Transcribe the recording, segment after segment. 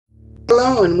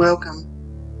Hello and welcome.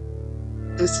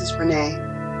 This is Renee.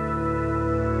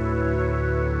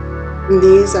 And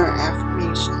these are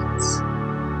affirmations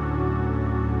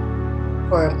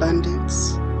for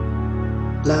abundance,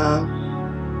 love,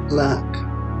 luck,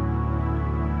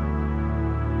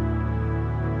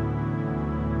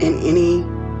 and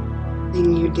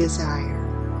anything you desire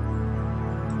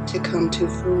to come to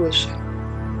fruition.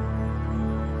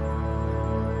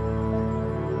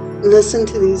 Listen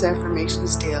to these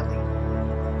affirmations daily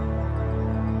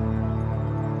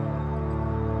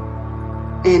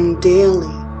and daily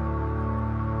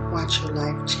watch your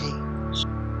life change.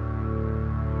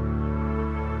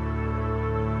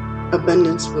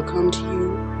 Abundance will come to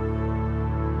you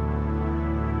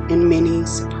in many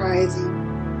surprising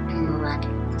and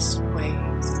miraculous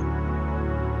ways.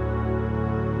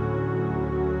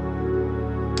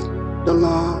 The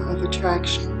law of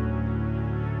attraction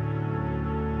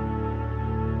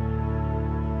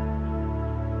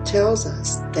tells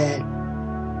us that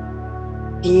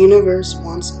the universe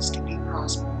wants us to be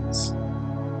prosperous.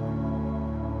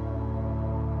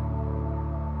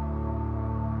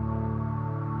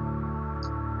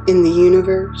 In the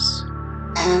universe,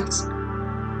 ask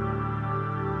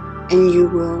and you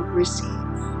will receive.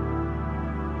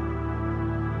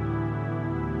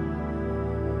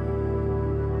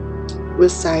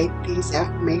 Recite these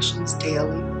affirmations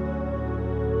daily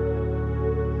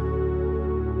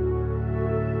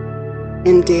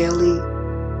and daily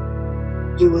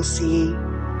you will see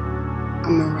a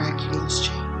miraculous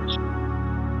change.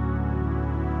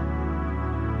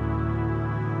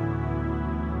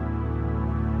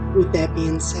 With that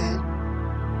being said,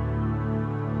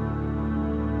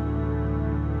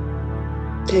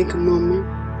 take a moment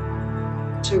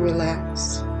to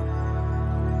relax.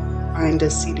 Find a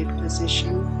seated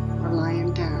position or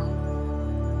lying down,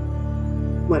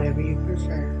 whatever you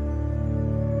prefer.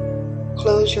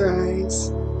 Close your eyes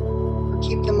or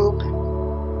keep them open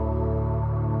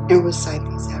and recite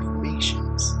these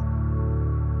affirmations.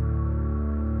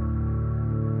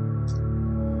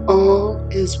 All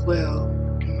is well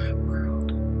in my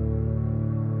world.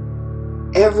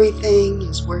 Everything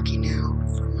is working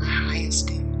out for my highest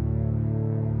good.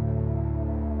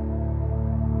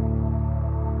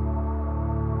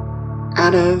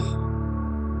 Out of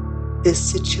this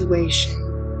situation,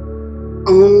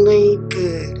 only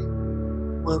good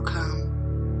will come.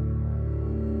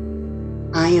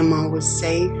 I am always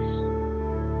safe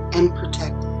and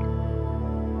protected.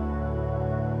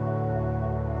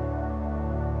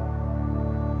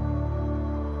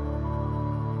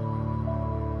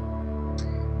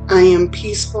 I am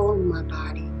peaceful in my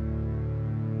body,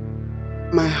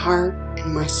 my heart,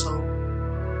 and my soul.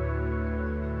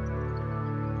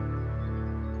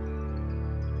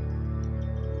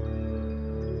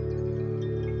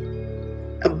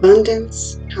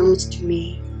 Abundance comes to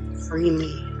me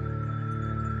freely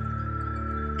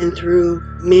and through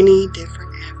many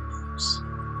different avenues.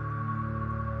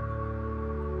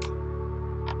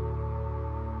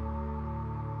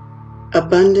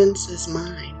 Abundance is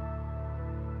mine.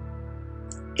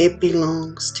 It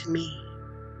belongs to me.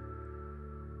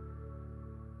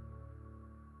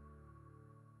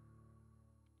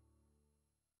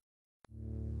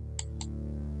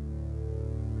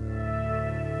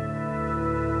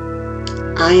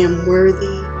 I am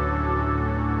worthy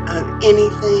of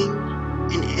anything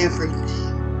and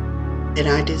everything that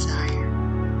I desire.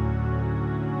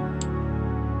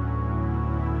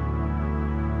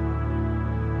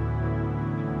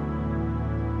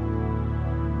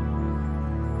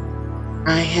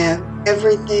 I have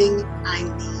everything I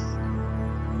need.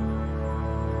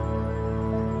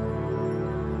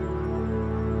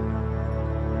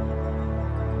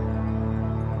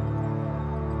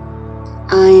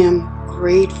 I am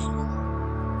grateful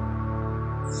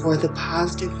for the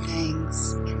positive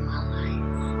things in my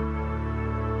life.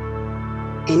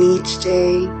 And each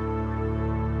day,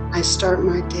 I start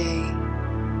my day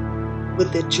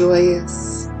with a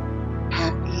joyous,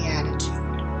 happy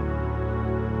attitude,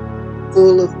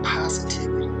 full of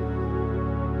positivity.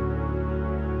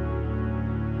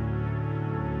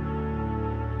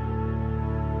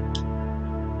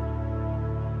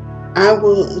 I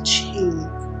will achieve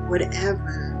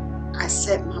whatever I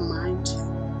set my mind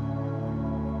to.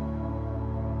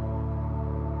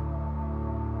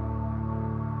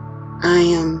 I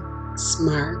am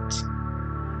smart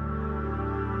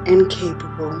and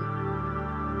capable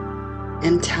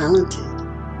and talented.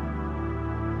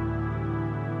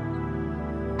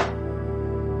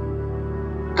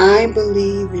 I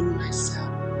believe in myself,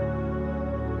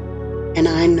 and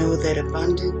I know that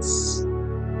abundance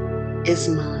is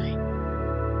mine.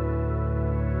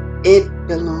 It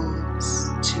belongs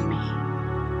abundance to me.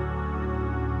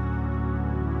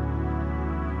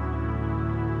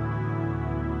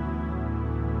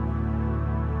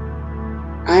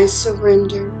 I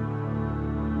surrender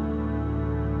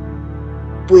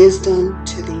wisdom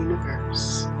to the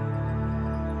universe,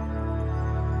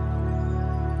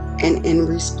 and in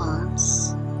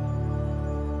response,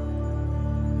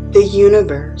 the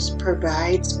universe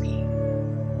provides me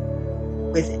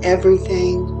with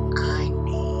everything I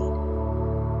need.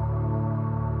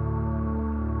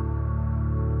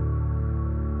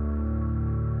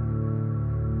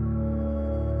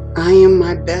 I am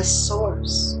my best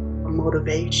source for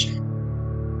motivation.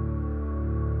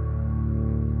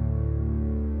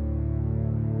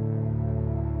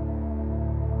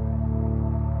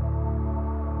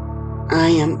 I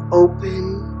am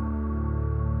open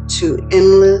to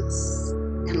endless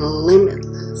and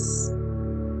limitless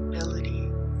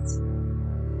abilities.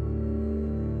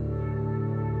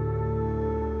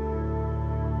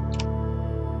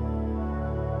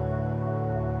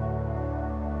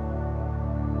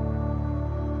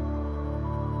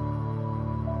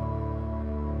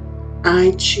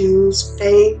 I choose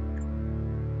faith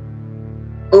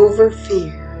over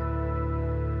fear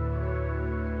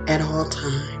at all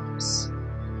times.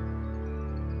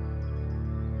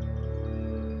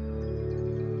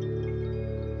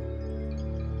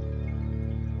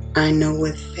 I know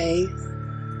with faith,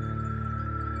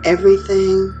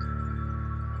 everything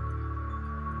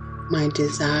my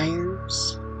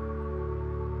desires,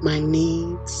 my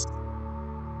needs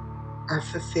are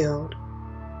fulfilled.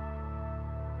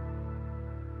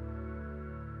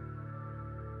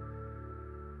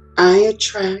 I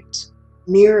attract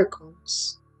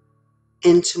miracles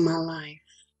into my life.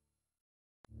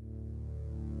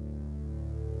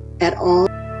 At all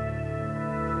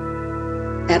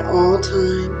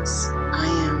times, I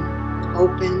am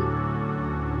open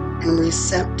and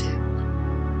receptive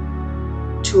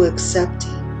to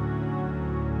accepting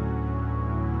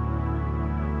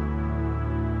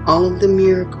all of the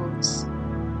miracles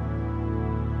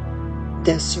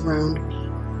that surround me.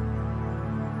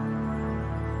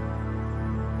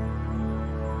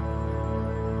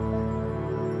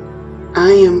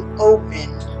 I am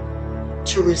open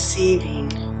to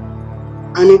receiving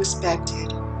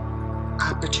unexpected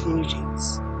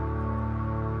opportunities.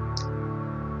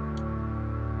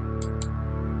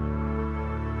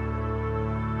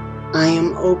 I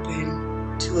am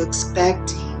open to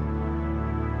expecting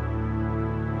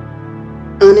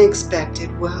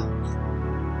unexpected wealth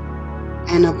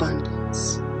and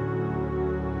abundance.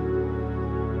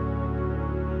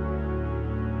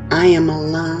 I am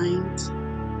aligned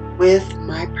with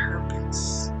my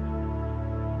purpose.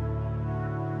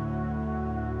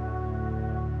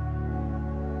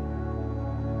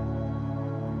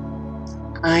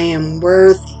 I am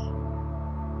worthy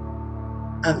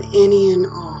of any and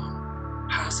all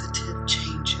positive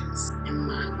changes in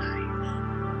my life.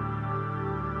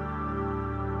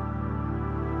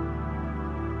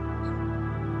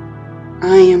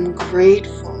 I am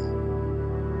grateful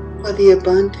for the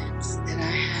abundance that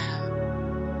I have,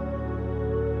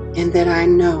 and that I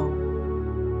know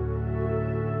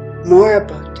more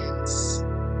abundance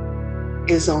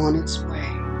is on its way.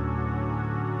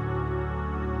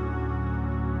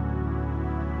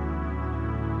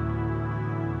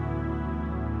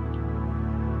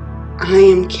 I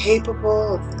am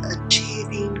capable of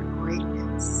achieving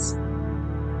greatness.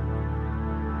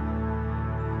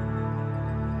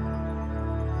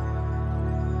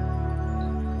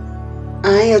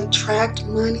 I attract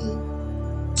money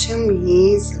to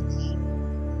me easily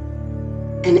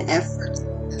and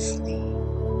effortlessly.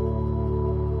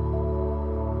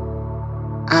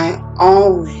 I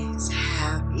always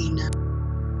have enough.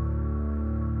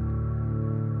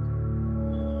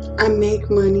 I make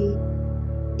money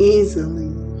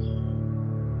easily,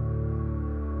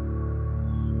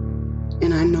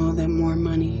 and I know that more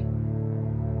money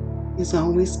is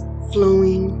always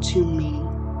flowing to me.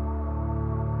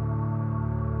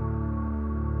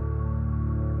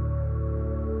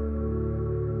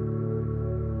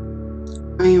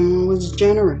 I am always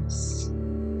generous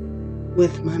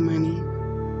with my money.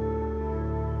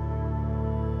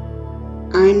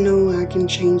 I know I can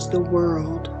change the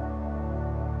world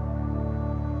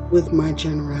with my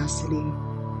generosity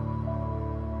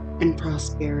and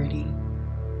prosperity.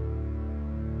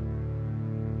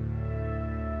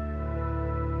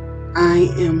 I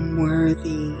am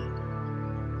worthy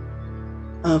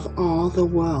of all the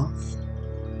wealth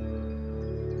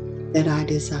that I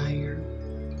desire.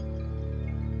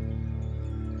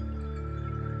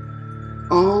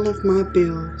 All of my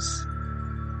bills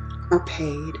are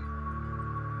paid.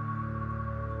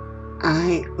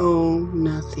 I owe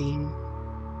nothing.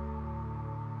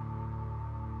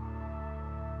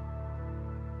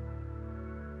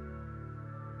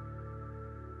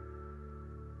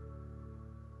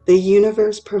 The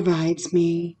universe provides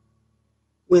me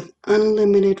with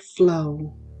unlimited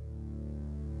flow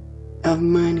of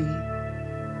money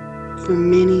from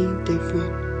many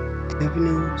different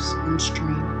avenues and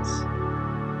streams.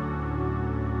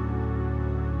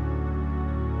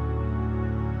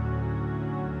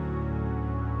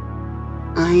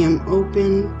 I am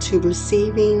open to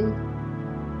receiving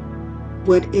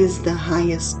what is the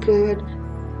highest good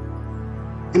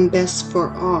and best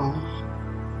for all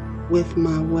with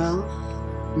my wealth,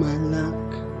 my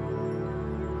luck,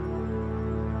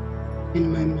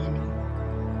 and my money.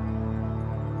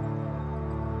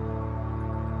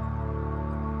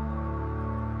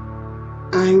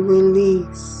 I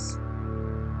release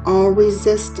all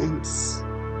resistance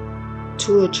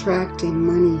to attracting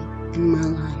money in my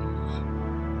life.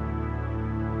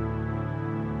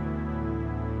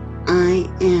 I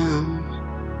am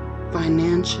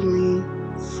financially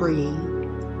free.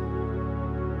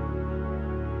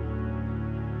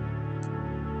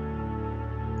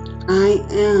 I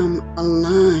am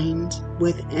aligned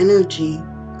with energy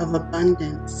of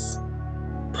abundance,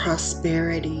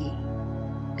 prosperity,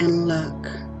 and luck.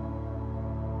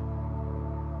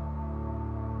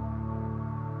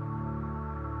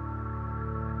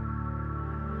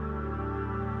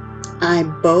 I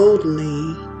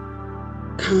boldly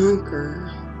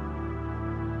conquer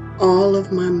all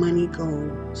of my money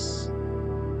goals.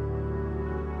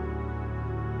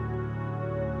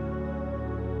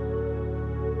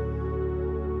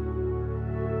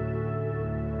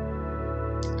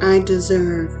 I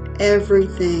deserve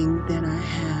everything that I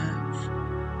have,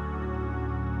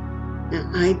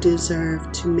 and I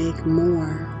deserve to make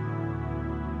more.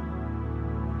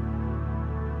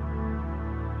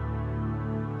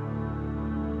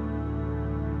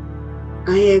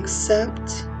 I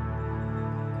accept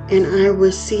and I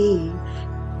receive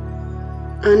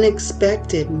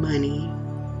unexpected money.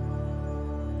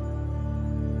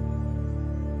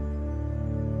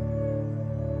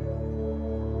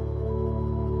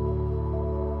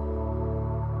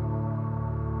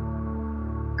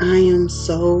 I am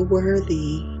so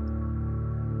worthy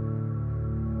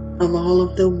of all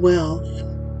of the wealth,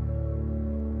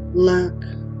 luck,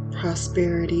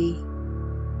 prosperity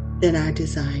that I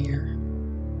desire.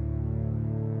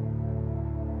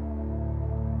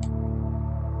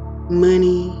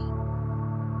 Money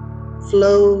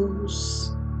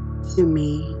flows to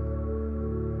me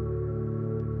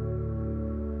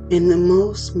in the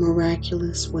most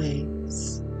miraculous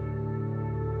ways.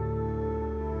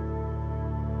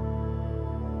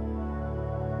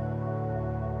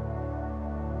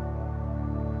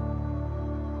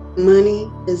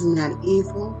 Money is not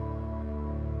evil,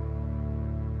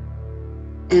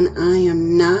 and I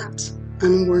am not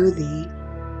unworthy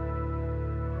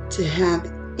to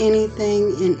have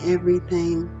anything and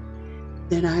everything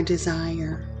that I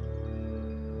desire.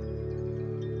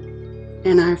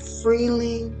 And I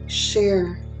freely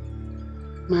share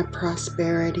my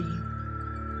prosperity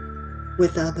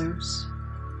with others.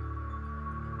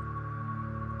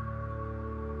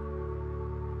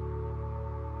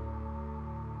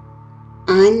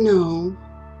 I know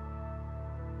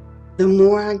the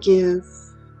more I give,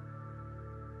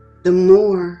 the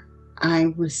more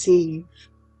I receive.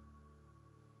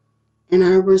 And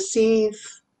I receive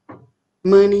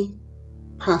money,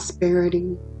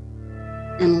 prosperity,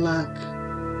 and luck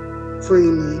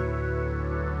freely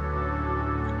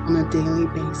on a daily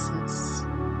basis.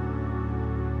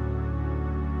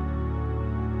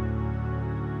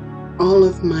 All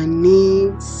of my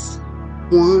needs,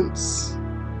 wants,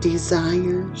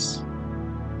 desires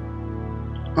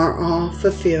are all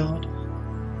fulfilled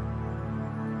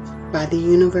by the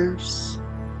universe,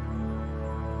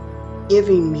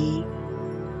 giving me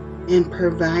and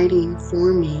providing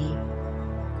for me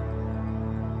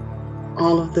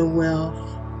all of the wealth,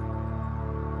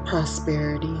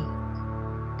 prosperity,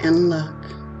 and luck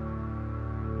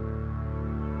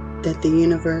that the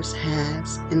universe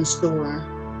has in store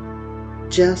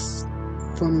just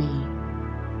for me.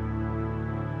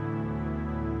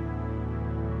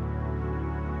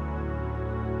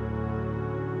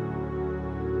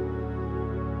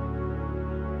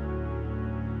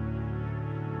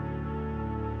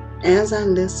 As I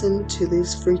listen to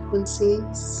these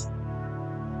frequencies,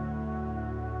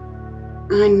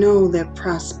 I know that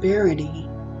prosperity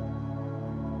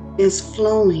is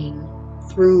flowing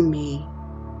through me.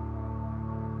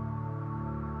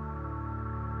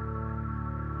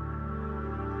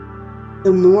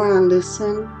 The more I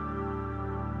listen,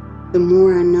 the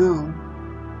more I know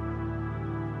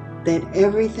that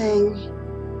everything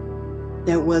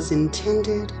that was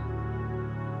intended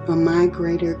for my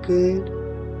greater good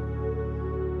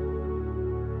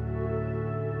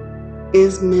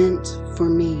is meant for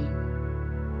me.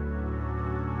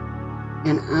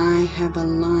 And I have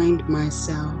aligned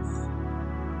myself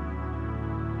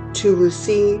to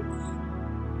receive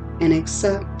and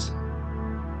accept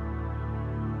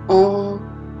all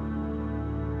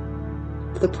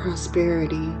the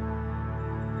prosperity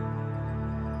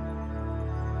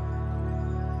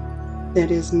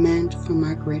that is meant for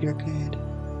my greater good.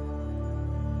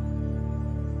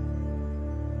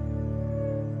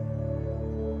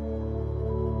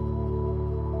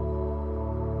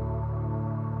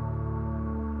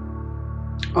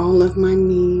 All of my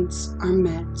needs are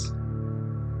met.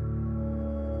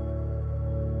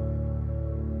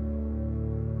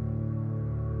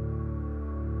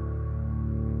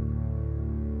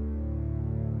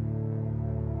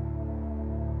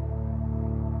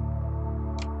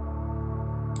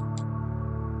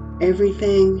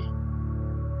 Everything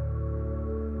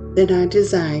that I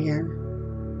desire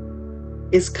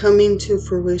is coming to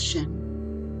fruition.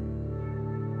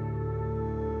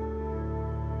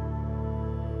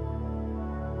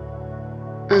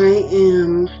 I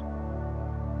am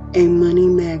a money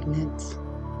magnet,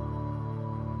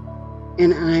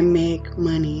 and I make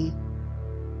money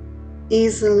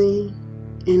easily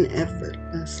and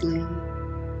effortlessly.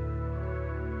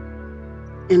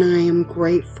 And I am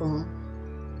grateful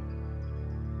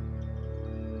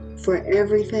for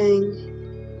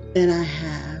everything that I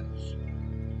have.